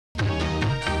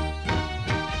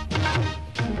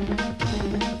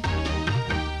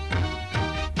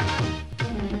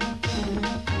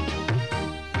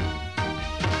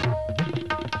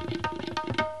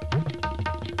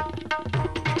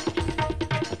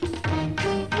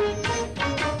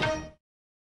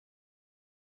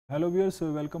Hello viewers,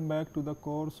 welcome back to the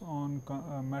course on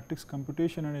matrix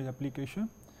computation and its application.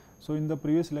 So, in the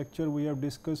previous lecture we have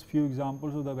discussed few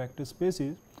examples of the vector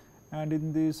spaces, and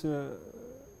in this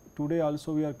today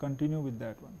also we are continue with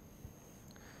that one.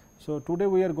 So, today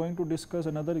we are going to discuss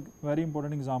another very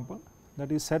important example,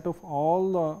 that is set of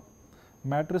all the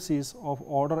matrices of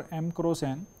order m cross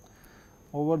n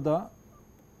over the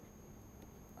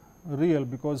real,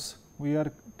 because we are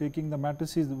taking the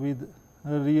matrices with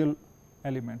real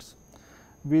elements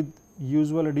with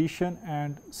usual addition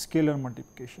and scalar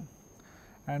multiplication.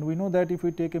 And we know that if we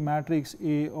take a matrix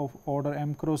A of order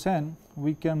m cross n,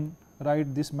 we can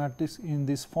write this matrix in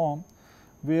this form,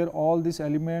 where all these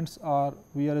elements are,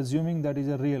 we are assuming that is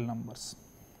a real numbers.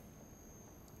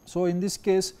 So, in this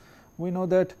case we know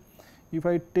that if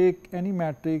I take any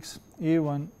matrix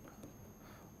A1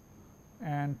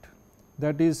 and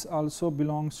that is also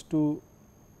belongs to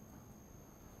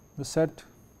the set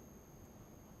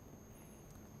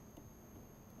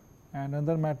and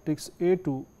another matrix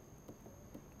A2,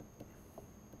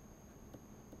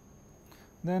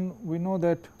 then we know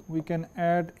that we can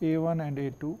add A1 and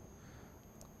A2,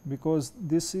 because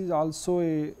this is also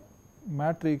a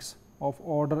matrix of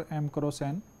order m cross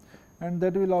n, and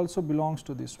that will also belongs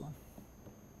to this one,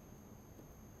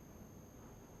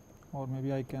 or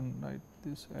maybe I can write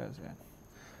this as n.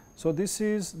 So, this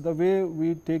is the way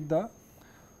we take the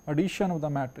addition of the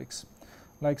matrix.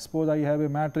 Like suppose I have a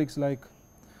matrix like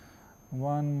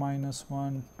 1 minus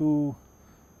 1 2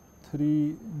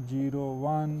 3 0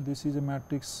 1, this is a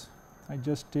matrix. I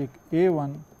just take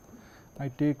A1, I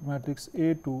take matrix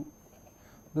A2,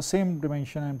 the same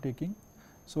dimension I am taking.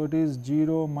 So, it is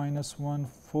 0 minus 1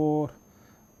 4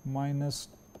 minus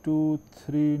 2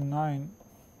 3 9.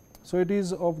 So, it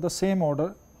is of the same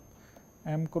order,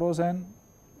 m cross n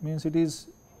means it is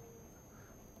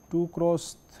 2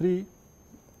 cross 3.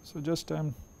 So, just I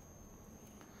am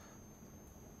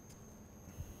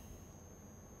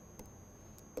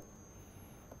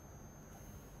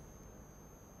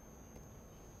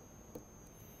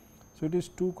so, it is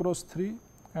 2 cross 3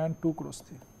 and 2 cross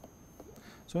 3.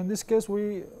 So, in this case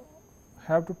we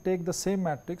have to take the same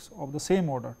matrix of the same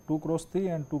order 2 cross 3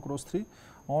 and 2 cross 3,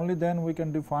 only then we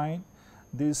can define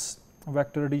this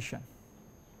vector addition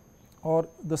or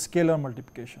the scalar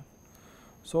multiplication.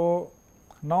 So,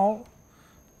 now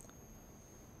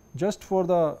just for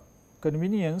the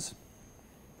convenience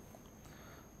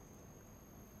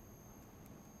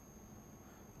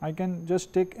I can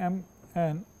just take m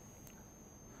n.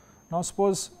 Now,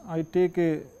 suppose I take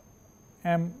a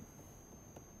m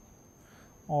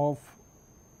of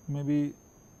maybe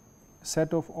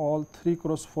set of all 3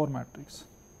 cross 4 matrix.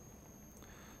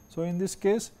 So, in this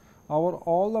case our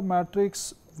all the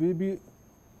matrix will be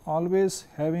always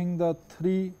having the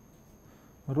 3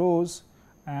 rows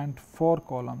and 4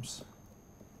 columns.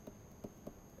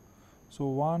 So,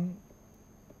 1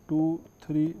 2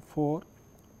 3 4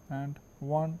 and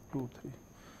 1 2 3.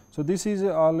 So, this is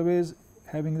always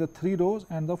having the 3 rows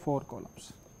and the 4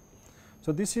 columns.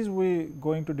 So, this is we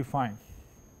going to define.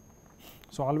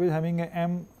 So, always having a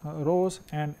m rows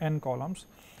and n columns,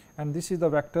 and this is the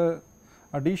vector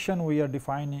addition we are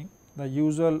defining, the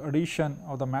usual addition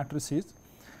of the matrices,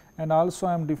 and also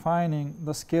I am defining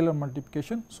the scalar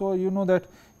multiplication. So, you know that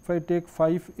if I take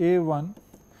 5 A1,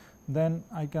 then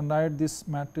I can write this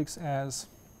matrix as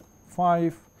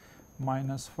 5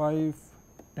 minus 5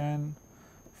 10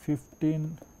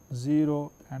 15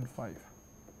 0 and 5.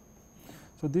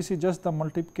 So, this is just the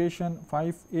multiplication.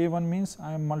 5 A1 means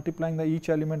I am multiplying the each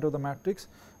element of the matrix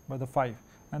by the 5,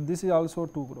 and this is also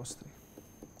 2 cross 3.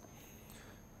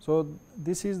 So,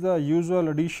 this is the usual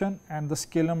addition and the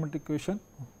scalar multiplication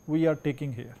we are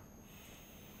taking here.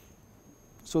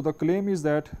 So, the claim is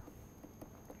that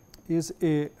is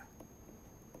a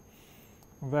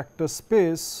vector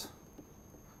space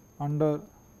under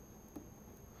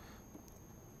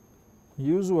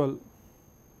usual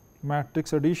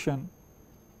matrix addition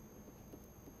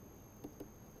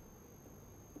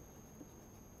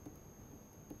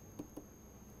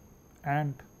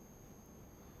and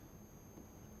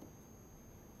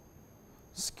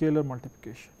scalar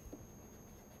multiplication.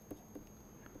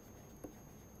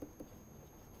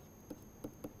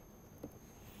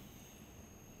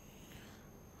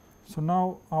 So,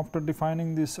 now after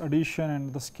defining this addition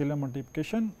and the scalar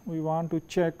multiplication, we want to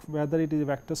check whether it is a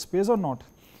vector space or not.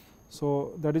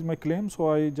 So, that is my claim.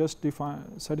 So, I just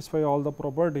satisfy all the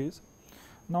properties.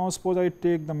 Now, suppose I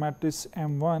take the matrix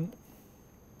M1,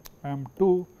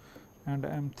 M2 and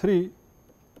M3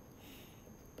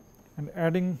 and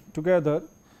adding together,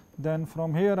 then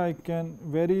from here I can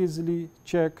very easily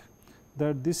check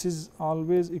that this is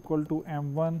always equal to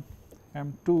M1,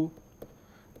 M2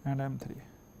 and M3.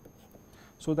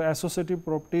 So, the associative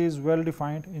property is well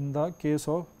defined in the case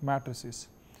of matrices.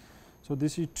 So,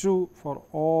 this is true for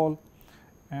all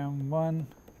M1,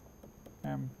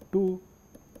 M2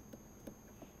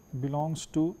 belongs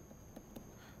to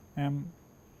M,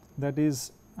 that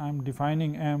is I am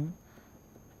defining M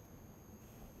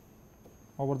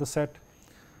over the set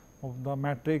of the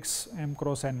matrix M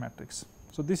cross N matrix.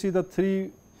 So, this is the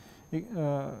three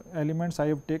elements I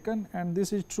have taken, and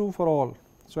this is true for all.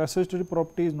 So, associative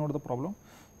property is not the problem.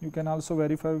 You can also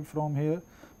verify from here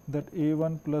that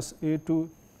A1 plus A2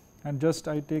 and just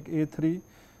I take A3,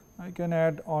 I can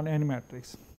add on any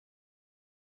matrix.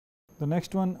 The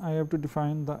next one I have to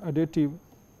define the additive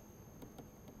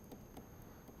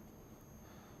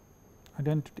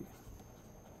identity.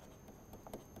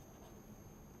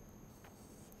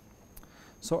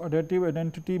 So, additive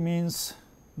identity means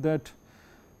that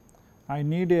I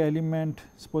need a element,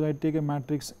 suppose I take a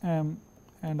matrix M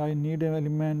and I need an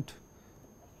element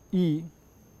E,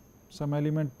 some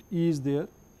element E is there,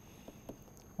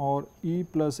 or E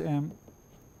plus M,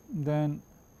 then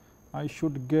I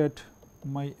should get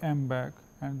my M back,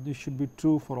 and this should be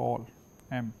true for all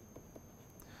M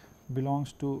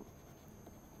belongs to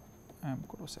M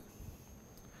cross N.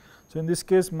 So, in this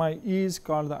case my E is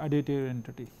called the additive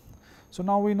identity. So,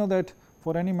 now we know that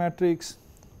for any matrix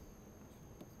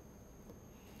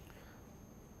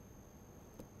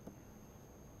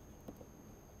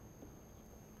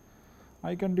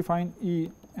I can define E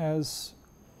as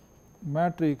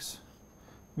matrix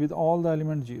with all the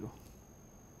elements 0,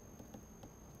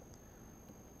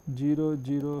 0,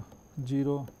 0,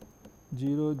 0,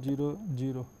 0, 0,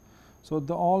 0. So,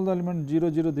 all the elements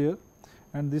 0, 0 there,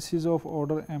 and this is of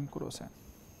order M cross N.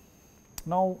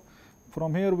 Now,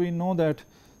 from here we know that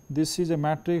this is a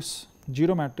matrix,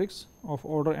 0 matrix of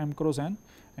order M cross N,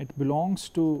 it belongs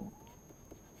to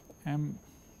M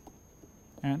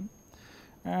N,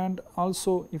 and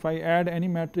also if I add any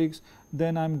matrix,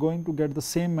 then I am going to get the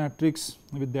same matrix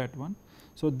with that one.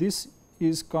 So, this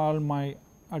is called my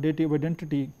additive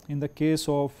identity in the case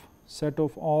of set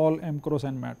of all M cross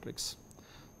N matrix.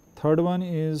 Third one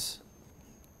is,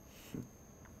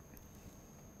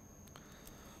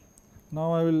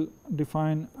 now I will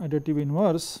define additive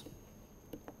inverse.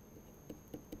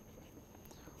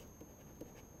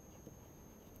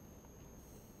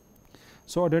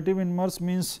 So, additive inverse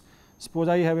means, suppose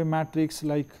I have a matrix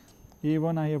like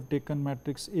A1, I have taken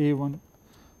matrix A1,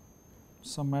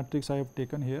 some matrix I have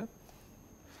taken here,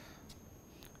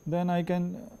 then I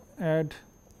can add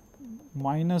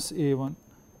minus A1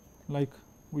 like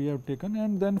we have taken,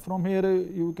 and then from here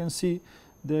you can see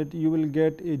that you will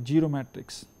get a 0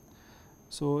 matrix.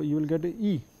 So, you will get a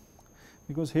E,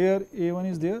 because here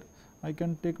A1 is there, I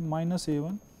can take minus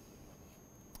A1,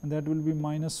 and that will be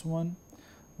minus 1,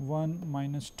 1,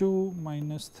 minus 2,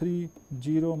 minus 3,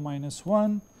 0, minus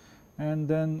 1, and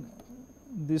then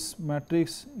this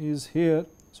matrix is here.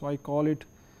 So, I call it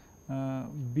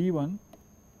B1,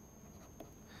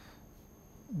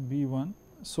 B1.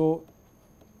 So,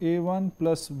 A1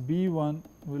 plus B1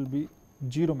 will be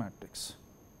 0 matrix.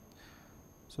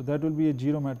 So, that will be a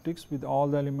 0 matrix with all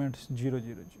the elements 0, 0,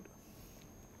 0.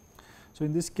 So,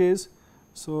 in this case,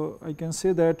 so I can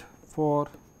say that for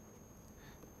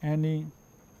any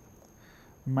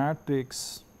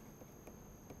matrix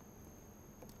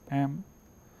M,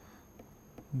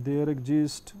 there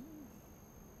exists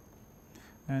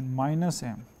and minus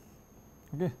M,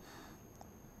 okay.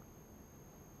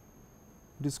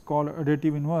 It is called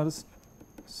additive inverse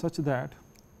such that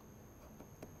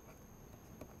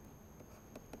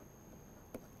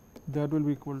that will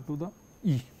be equal to the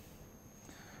E,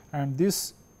 and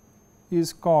this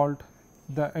is called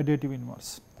the additive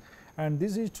inverse, and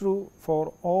this is true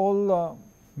for all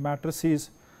matrices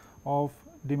of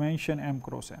dimension M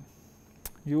cross N.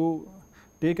 You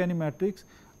take any matrix,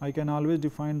 I can always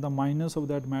define the minus of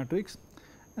that matrix,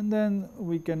 and then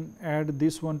we can add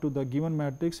this one to the given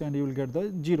matrix and you will get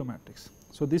the 0 matrix.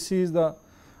 So, this is the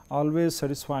always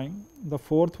satisfying. The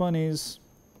fourth one is,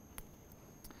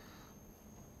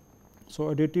 so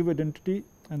additive identity,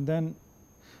 and then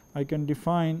I can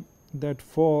define that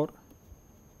for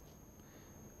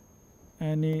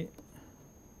any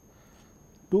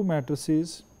two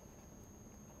matrices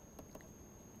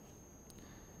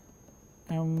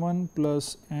M1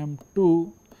 plus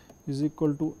M2 is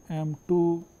equal to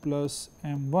M2 plus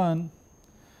M1,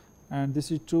 and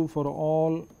this is true for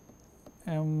all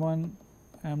M1,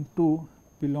 M2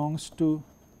 belongs to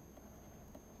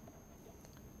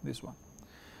this one.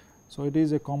 So, it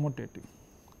is a commutative.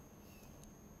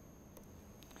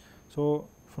 So,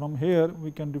 from here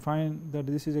we can define that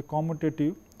this is a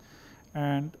commutative,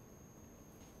 and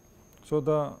so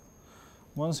the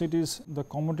once it is the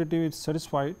commutative is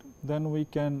satisfied, then we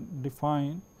can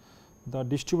define the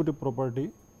distributive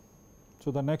property.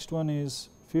 So, the next one is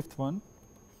fifth one.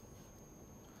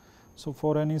 So,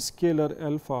 for any scalar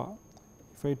alpha,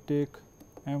 if I take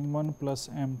M1 plus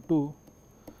M2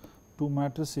 two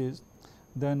matrices,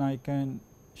 then I can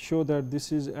show that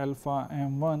this is alpha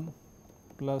M1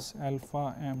 plus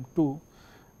alpha M2,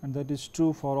 and that is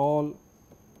true for all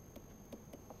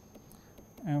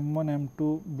M1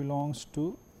 M2 belongs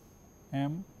to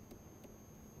M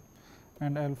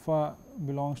and alpha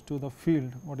belongs to the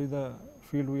field. What is the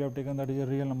field we have taken? That is a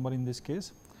real number in this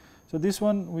case. So, this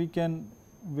one we can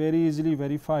very easily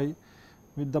verify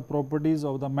with the properties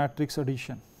of the matrix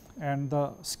addition and the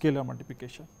scalar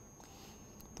multiplication.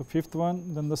 The fifth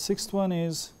one. Then the sixth one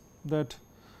is that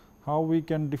how we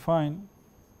can define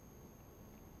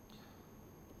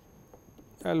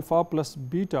alpha plus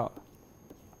beta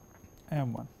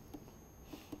M1.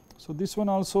 So, this one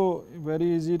also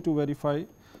very easy to verify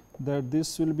that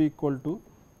this will be equal to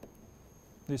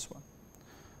this one,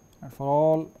 and for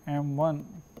all M1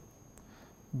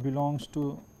 belongs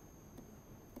to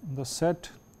the set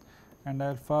and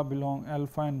alpha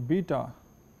and beta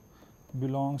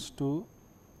belongs to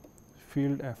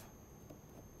field F.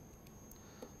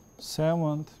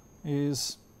 Seventh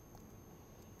is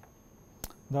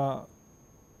the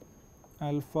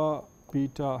alpha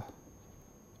beta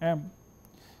M.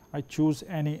 I choose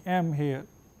any M here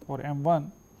for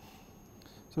M1.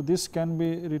 So, this can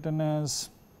be written as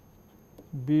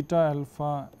beta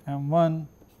alpha M1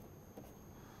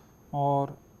 or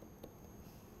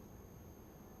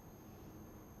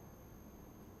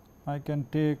I can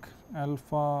take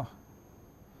alpha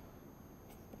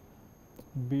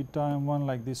beta M1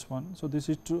 like this one. So, this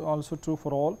is true, also true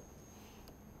for all.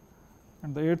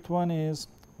 And the eighth one is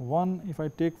 1 if I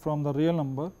take from the real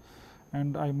number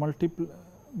and I multiply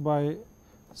by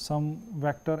some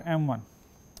vector M1,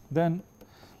 then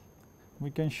we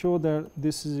can show that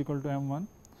this is equal to M1,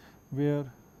 where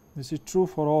this is true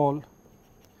for all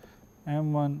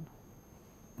M1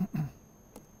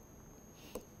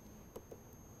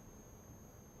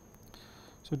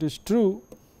 so it is true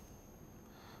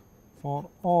for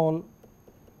all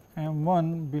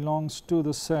M1 belongs to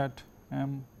the set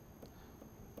M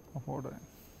of order n,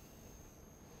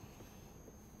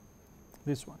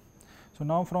 this one. So,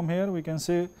 now from here we can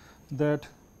say that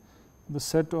the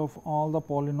set of all the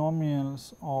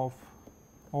polynomials of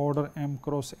order m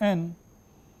cross n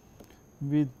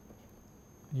with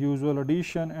usual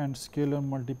addition and scalar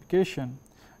multiplication.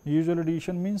 Usual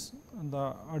addition means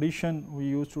the addition we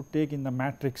used to take in the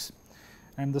matrix,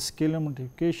 and the scalar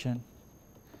multiplication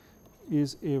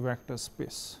is a vector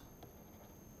space.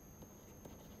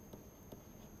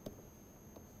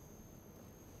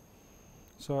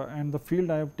 So, and the field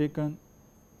I have taken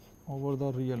over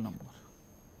the real number.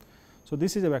 So,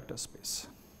 this is a vector space.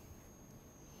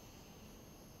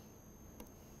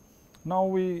 Now,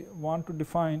 we want to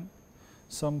define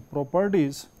some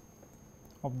properties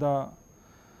of the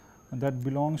that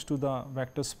belongs to the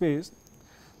vector space.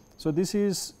 So, this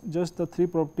is just the three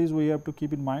properties we have to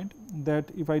keep in mind,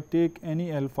 that if I take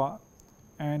any alpha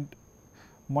and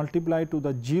multiply to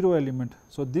the 0 element.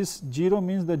 So, this 0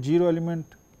 means the 0 element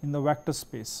in the vector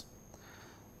space.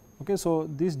 Okay, so,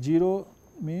 this 0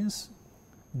 means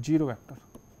 0 vector.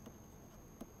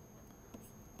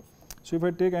 So, if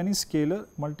I take any scalar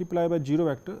multiply by 0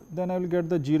 vector, then I will get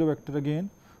the 0 vector again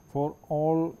for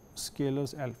all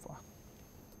scalars alpha.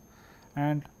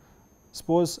 And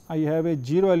suppose I have a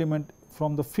 0 element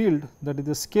from the field, that is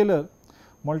the scalar,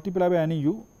 multiply by any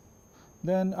u,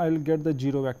 then I will get the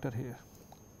 0 vector here.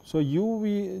 So,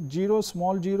 u 0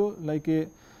 small 0 like a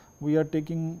we are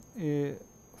taking a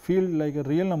field like a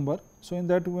real number. So, in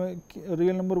that way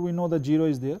real number we know the 0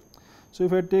 is there. So,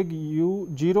 if I take u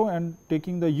 0 and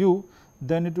taking the u,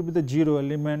 then it will be the 0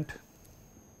 element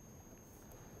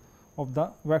of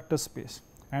the vector space,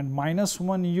 and minus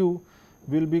 1 u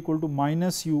will be equal to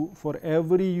minus u for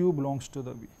every u belongs to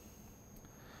the V.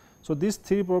 So, these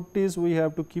three properties we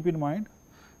have to keep in mind.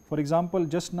 For example,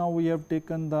 just now we have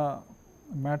taken the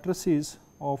matrices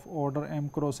of order m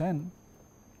cross n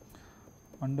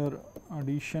under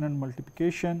addition and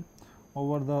multiplication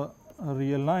over the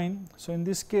real line. So, in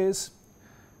this case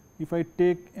if I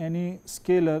take any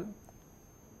scalar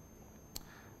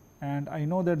and I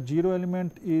know that 0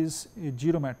 element is a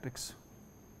 0 matrix.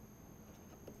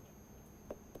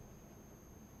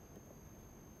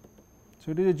 So,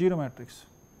 it is a 0 matrix.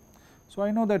 So, I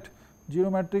know that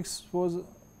 0 matrix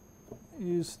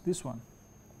is this one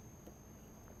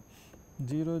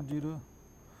 0 0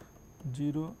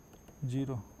 0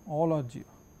 0 all are 0.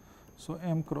 So,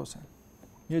 m cross n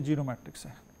ये 0 matrix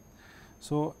है.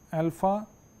 So, alpha,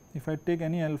 if I take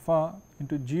any alpha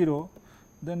into 0,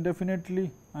 then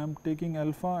definitely I am taking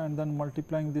alpha and then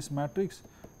multiplying this matrix,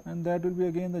 and that will be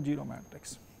again the 0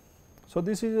 matrix. So,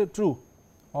 this is a true,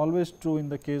 always true in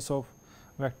the case of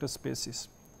vector spaces.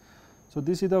 So,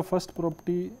 this is the first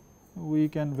property we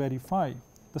can verify.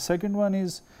 The second one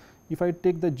is, if I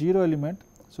take the 0 element,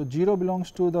 so 0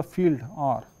 belongs to the field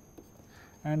R,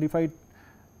 and if I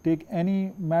take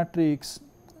any matrix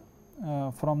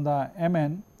from the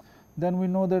Mn, then we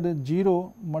know that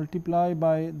 0 multiplied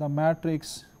by the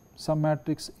matrix, some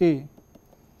matrix A,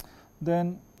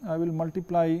 then I will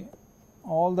multiply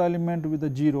all the element with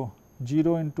the 0,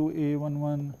 0 into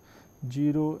A11,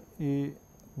 0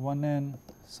 A1n,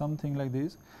 something like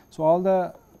this. So, all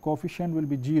the coefficient will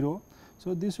be 0.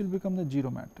 So, this will become the 0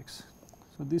 matrix.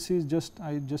 So, this is just,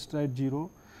 I just write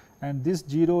 0, and this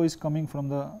 0 is coming from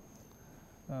the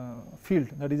field,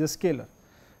 that is a scalar,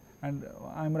 and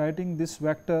I am writing this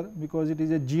vector because it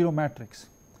is a 0 matrix.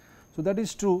 So, that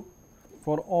is true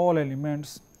for all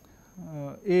elements.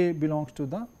 A belongs to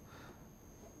the,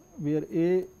 where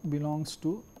A belongs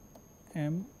to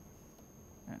M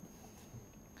n.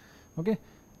 Okay.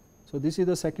 So, this is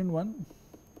the second one,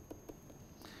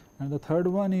 and the third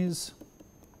one is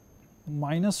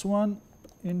 -1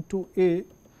 into A.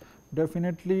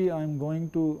 Definitely I am going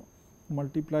to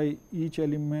multiply each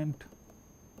element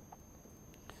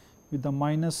with the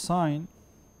minus sign,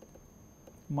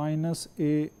 minus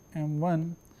A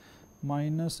m1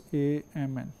 minus A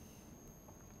mn,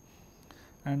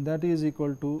 and that is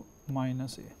equal to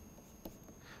minus A.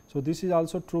 So, this is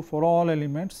also true for all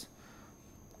elements.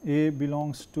 A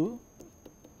belongs to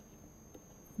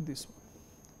this one,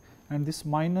 and this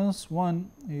 -1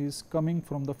 is coming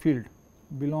from the field,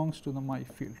 belongs to the my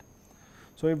field.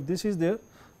 So, if this is there,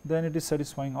 then it is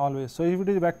satisfying always. So, if it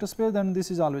is vector space, then this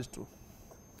is always true,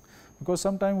 because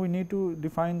sometimes we need to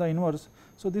define the inverse.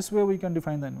 So, this way we can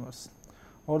define the inverse,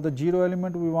 or the 0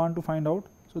 element we want to find out.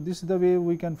 So, this is the way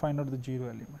we can find out the 0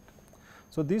 element.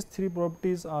 So, these three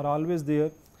properties are always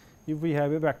there if we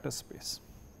have a vector space.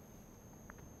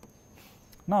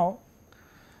 Now,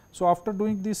 so after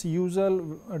doing this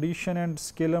usual addition and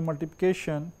scalar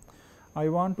multiplication, I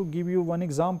want to give you one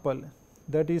example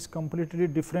that is completely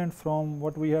different from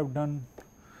what we have done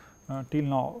till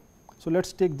now. So, let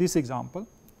us take this example.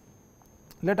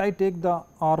 Let I take the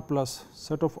R plus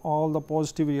set of all the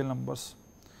positive real numbers.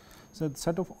 So,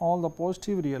 set of all the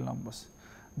positive real numbers.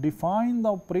 Define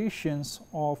the operations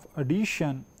of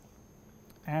addition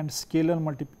and scalar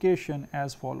multiplication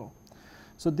as follow.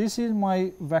 So, this is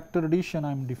my vector addition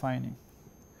I am defining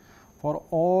for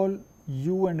all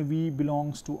u and v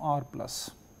belongs to R plus,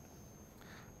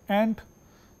 and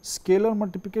scalar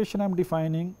multiplication I am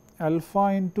defining alpha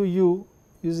into u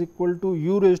is equal to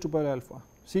u raised to power alpha.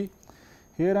 See,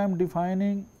 here I am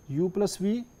defining u plus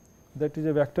v, that is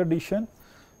a vector addition.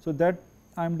 So, that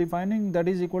I am defining that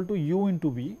is equal to u into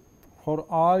v for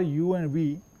R u and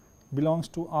v belongs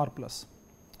to R plus,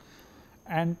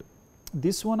 and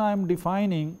this one I am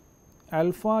defining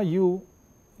alpha u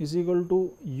is equal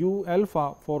to u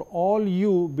alpha for all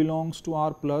u belongs to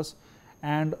R plus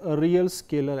and a real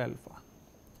scalar alpha.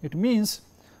 It means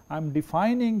I am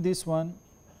defining this one,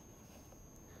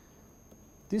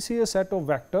 this is a set of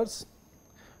vectors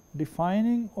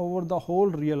defining over the whole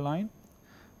real line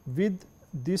with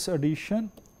this addition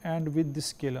and with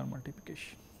this scalar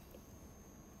multiplication,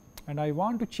 and I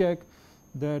want to check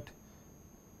that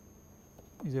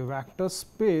is a vector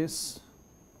space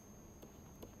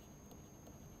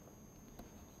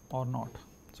or not.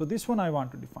 So, this one I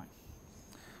want to define.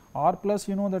 R plus,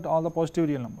 you know that all the positive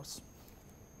real numbers.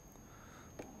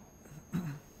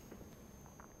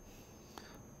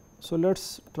 So, let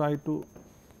us try to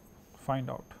find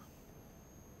out.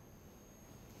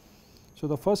 So,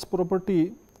 the first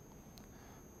property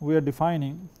we are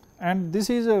defining, and this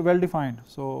is well defined.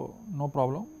 So, no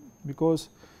problem, because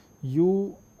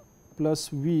u plus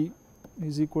v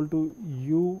is equal to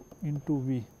u into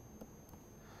v,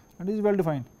 and it is well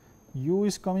defined. U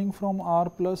is coming from R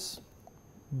plus,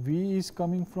 v is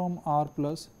coming from R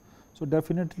plus. So,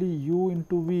 definitely u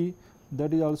into v,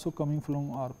 that is also coming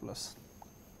from R plus.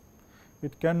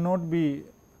 It cannot be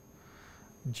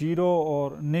 0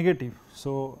 or negative.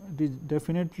 So, it is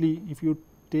definitely, if you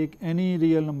take any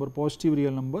real number, positive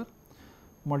real number,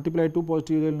 multiply two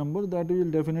positive real number, that will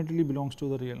definitely belongs to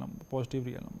the real number, positive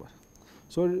real number.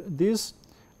 So, this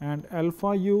and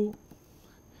alpha u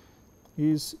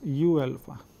is u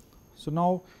alpha. So,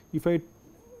 now if I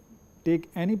take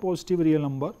any positive real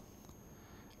number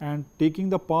and taking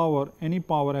the power, any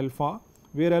power alpha,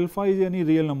 where alpha is any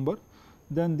real number,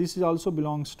 then this is also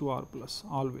belongs to R plus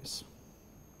always.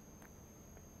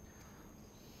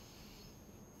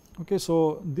 Okay,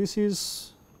 so this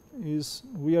is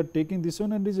we are taking this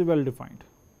one and is well defined.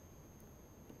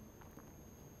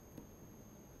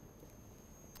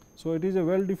 So it is a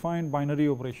well defined binary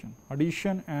operation,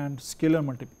 addition and scalar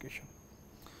multiplication.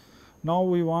 Now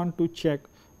we want to check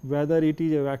whether it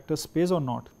is a vector space or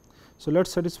not. So let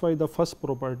us satisfy the first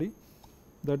property,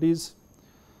 that is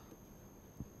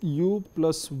u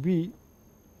plus v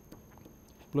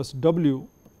plus w,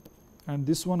 and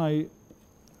this one I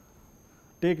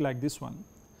take like this one.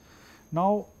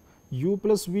 Now u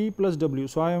plus v plus w,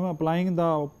 so I am applying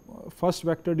the first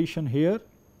vector addition here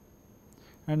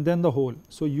and then the whole.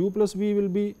 So u plus v will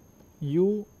be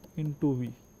u into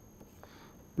v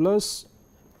plus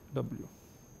w,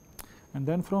 and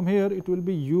then from here it will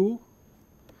be u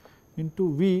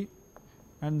into v,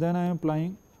 and then I am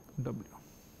applying w.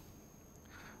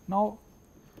 Now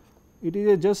it is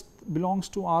a just belongs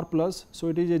to R plus, so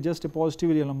it is a just a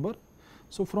positive real number.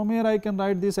 So from here I can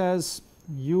write this as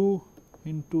u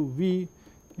into v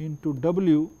into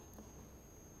w,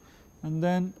 and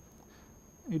then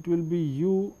it will be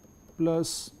u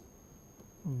plus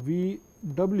v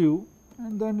w,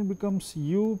 and then it becomes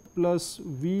u plus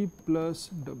v plus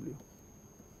w.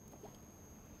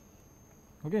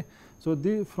 Okay. So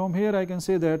from here I can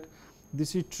say that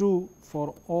this is true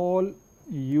for all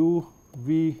u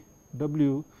v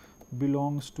w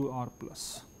belongs to R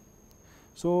plus.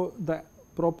 So the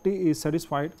property is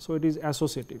satisfied, so it is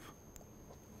associative.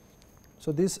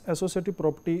 So this associative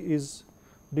property is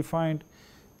defined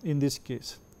in this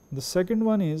case. The second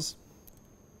one is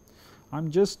I am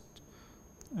just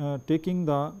taking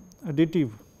the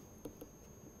additive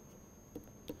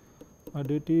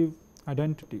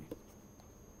identity.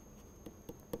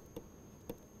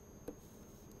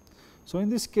 So in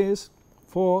this case,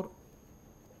 for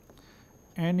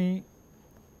any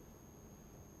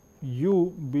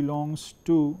u belongs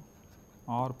to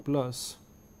R plus,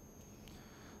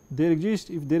 there exists,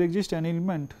 if there exists an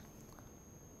element,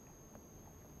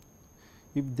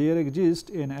 if there exists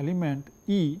an element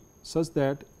E such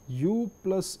that u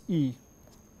plus E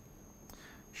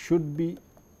should be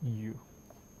u.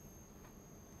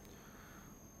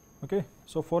 Okay.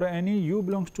 So for any u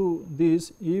belongs to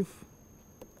this, if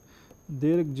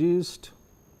there exists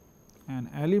an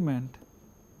element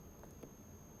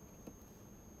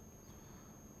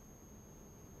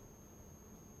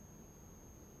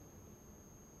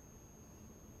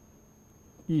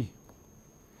E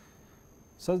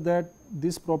such that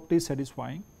this property is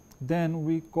satisfying, then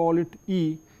we call it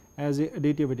E as a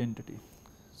additive identity.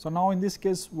 So now in this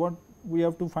case what we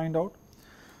have to find out?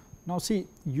 Now see,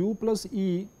 u plus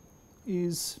E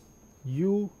is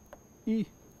u E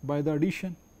by the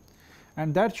addition,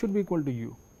 and that should be equal to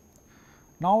u.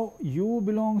 Now u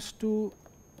belongs to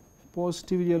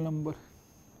positive real number,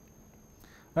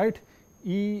 right?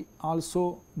 E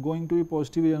also going to be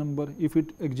positive real number if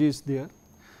it exists there.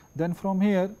 Then from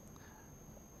here,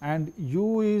 and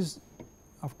u is,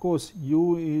 of course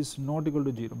u is not equal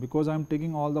to 0 because I am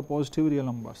taking all the positive real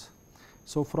numbers.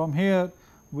 So from here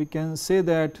we can say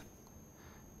that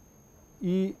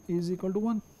E is equal to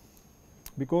 1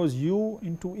 because u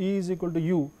into E is equal to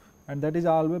u, and that is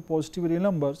always positive real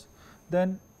numbers.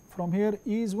 Then from here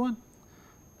E is 1.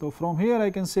 So from here I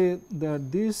can say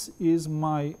that this is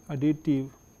my additive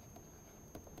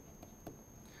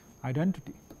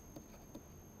identity.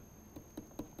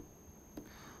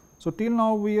 So till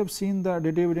now we have seen the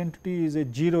additive identity is a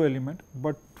 0 element,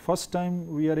 but first time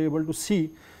we are able to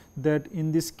see that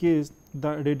in this case the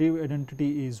additive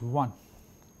identity is 1,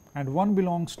 and 1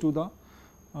 belongs to the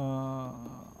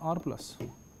R plus.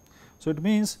 So it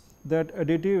means that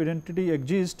additive identity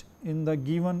exists in the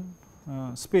given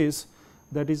space,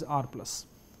 that is R plus.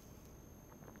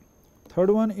 Third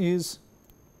one is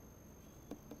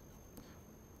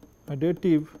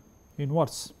additive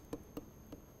inverse.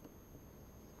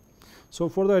 So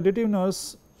for the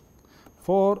additiveness,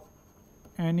 for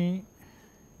any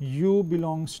u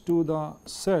belongs to the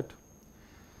set,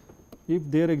 if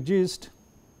there exists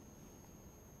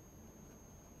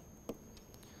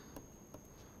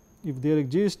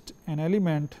an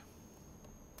element,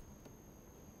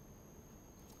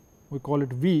 we call it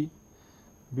V,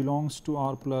 belongs to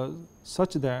R plus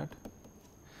such that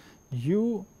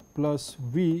u plus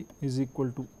V is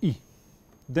equal to E,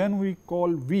 then we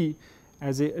call V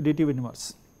as a additive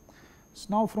inverse. So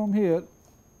now from here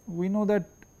we know that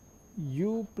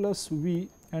u plus V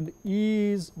and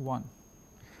E is 1,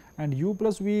 and u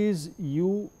plus V is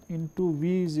u into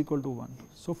V is equal to 1.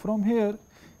 So from here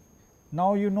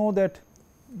now you know that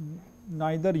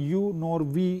neither u nor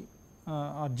v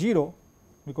are 0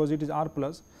 because it is r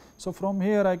plus. So, from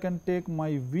here I can take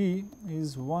my v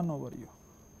is 1 over u,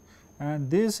 and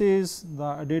this is the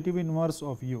additive inverse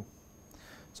of u.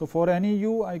 So, for any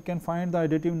u I can find the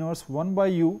additive inverse 1 by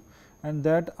u, and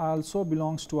that also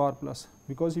belongs to r plus,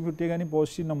 because if you take any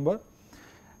positive number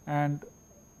and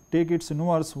take its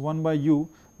inverse 1 by u,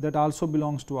 that also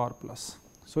belongs to r plus.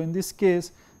 So, in this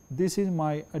case this is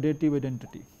my additive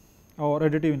identity or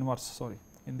additive inverse, sorry,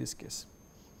 in this case.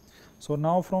 So,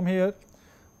 now from here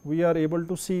we are able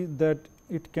to see that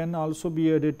it can also be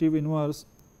additive inverse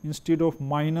instead of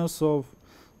minus of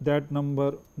that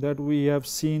number that we have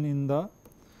seen in the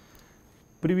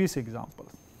previous example.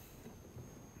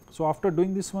 So, after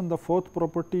doing this one, the fourth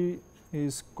property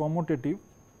is commutative.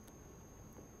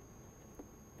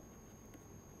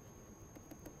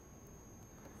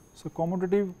 So,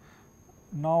 commutative,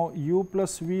 now u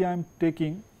plus v I am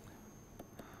taking.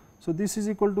 So, this is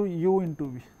equal to u into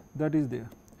v, that is there,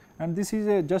 and this is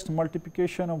a just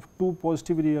multiplication of two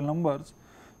positive real numbers.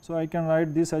 So, I can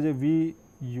write this as a v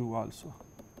u also,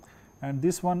 and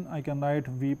this one I can write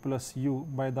v plus u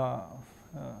by the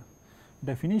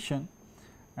definition,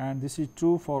 and this is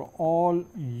true for all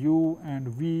u and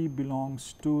v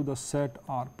belongs to the set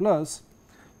R plus.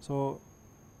 So,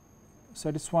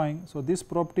 satisfying. So, this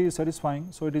property is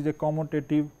satisfying. So, it is a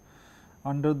commutative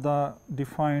under the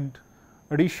defined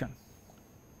addition.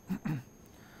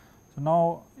 So,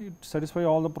 now it satisfies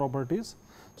all the properties.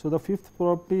 So, the fifth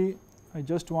property I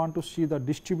just want to see the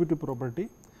distributive property.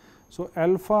 So,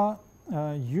 alpha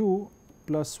u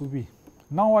plus v.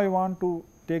 Now, I want to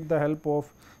take the help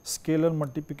of scalar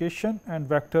multiplication and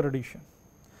vector addition.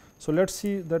 So, let us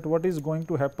see that what is going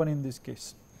to happen in this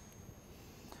case.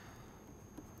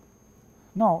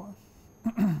 Now,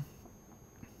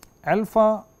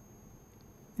 alpha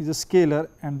is a scalar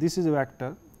and this is a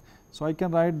vector. So, I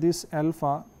can write this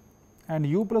alpha, and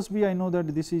u plus v I know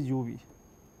that this is u v,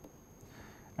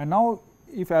 and now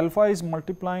if alpha is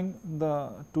multiplying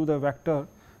to the vector,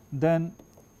 then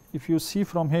if you see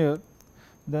from here,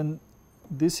 then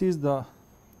this is the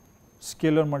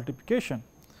scalar multiplication.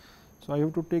 So, I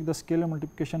have to take the scalar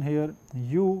multiplication here,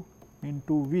 u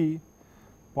into v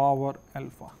power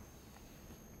alpha,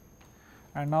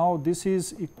 and now this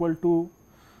is equal to,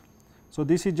 so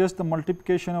this is just the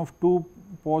multiplication of two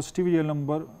positive real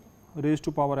number raised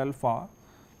to power alpha.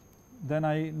 Then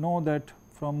I know that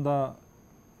from the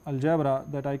algebra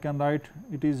that I can write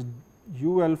it is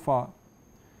u alpha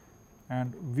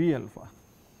and v alpha,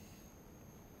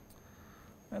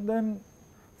 and then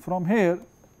from here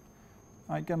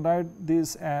I can write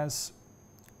this as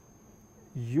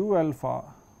u alpha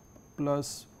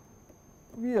plus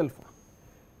v alpha,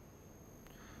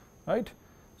 right.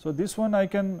 So, this one I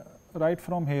can write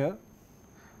from here,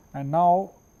 and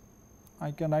now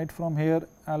I can write from here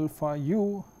alpha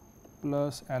u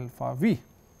plus alpha v.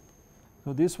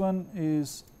 So, this one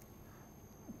is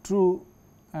true,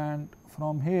 and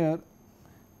from here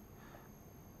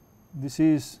this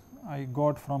is I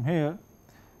got from here.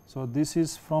 So, this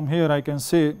is from here I can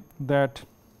say that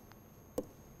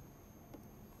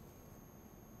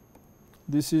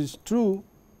this is true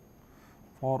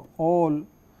for all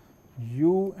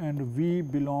u and v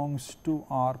belongs to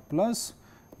R plus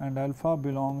and alpha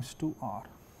belongs to R.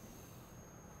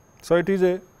 So, it is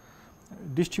a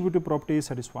distributive property is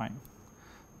satisfying.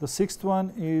 The sixth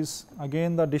one is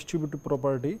again the distributive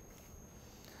property.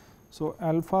 So,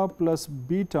 alpha plus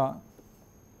beta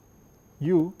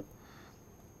u,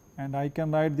 and I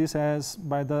can write this as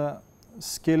by the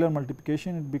scalar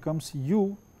multiplication it becomes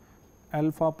u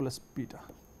alpha plus beta,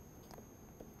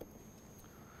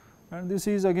 and this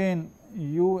is again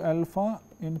u alpha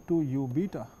into u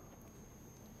beta,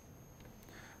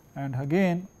 and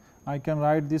again I can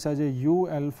write this as a u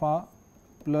alpha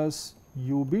plus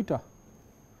u beta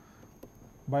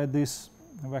by this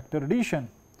vector addition,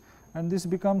 and this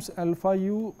becomes alpha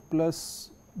u plus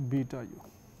beta u.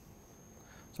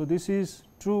 So, this is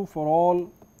true for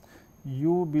all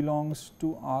u belongs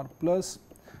to R plus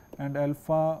and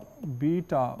alpha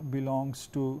beta belongs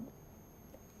to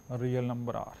a real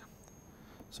number R.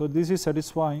 So, this is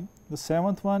satisfying. The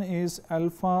seventh one is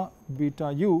alpha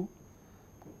beta u,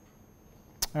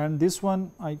 and this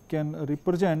one I can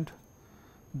represent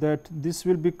that this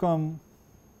will become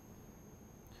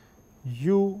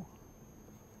u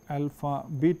alpha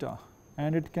beta,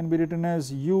 and it can be written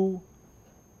as u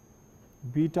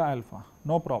beta alpha,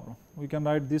 no problem, we can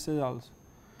write this as also,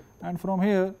 and from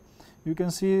here you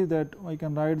can see that I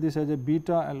can write this as a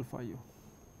beta alpha u,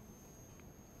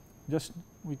 just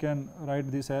we can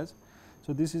write this as.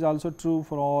 So, this is also true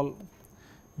for all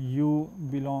u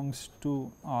belongs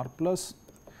to R plus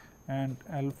and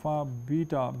alpha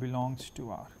beta belongs to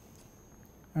R.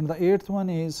 And the eighth one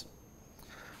is,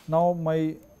 now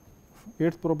my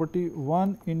eighth property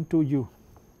 1 into u.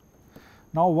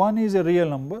 Now 1 is a real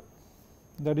number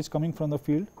that is coming from the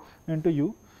field into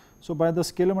u. So, by the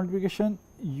scalar multiplication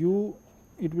u,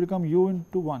 it will become u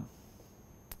into 1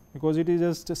 because it is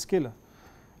just a scalar,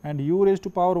 and u raised to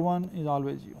power 1 is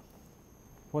always u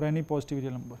for any positive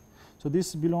real number. So,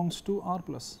 this belongs to R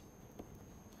plus,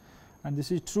 and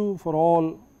this is true for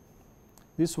all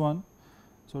this one.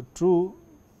 So, true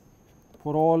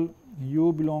for all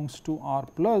u belongs to R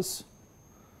plus.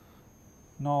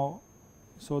 Now,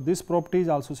 so this property is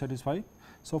also satisfied.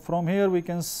 So, from here we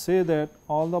can say that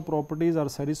all the properties are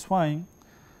satisfying,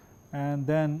 and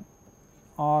then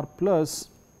R plus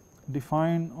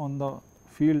defined on the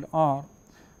field R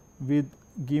with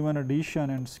given addition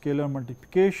and scalar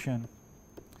multiplication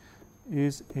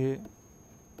is a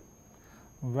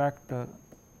vector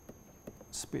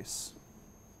space.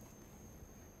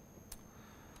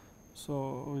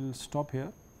 So, we will stop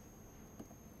here.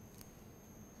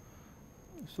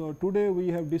 So, today we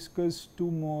have discussed two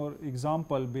more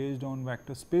examples based on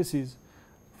vector spaces.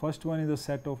 First one is a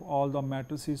set of all the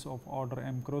matrices of order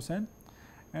m cross n,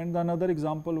 and another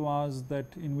example was that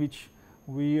in which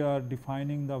we are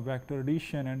defining the vector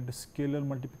addition and scalar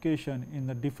multiplication in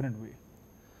a different way.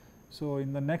 So,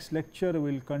 in the next lecture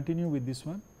we will continue with this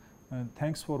one.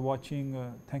 Thanks for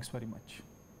watching. Thanks very much.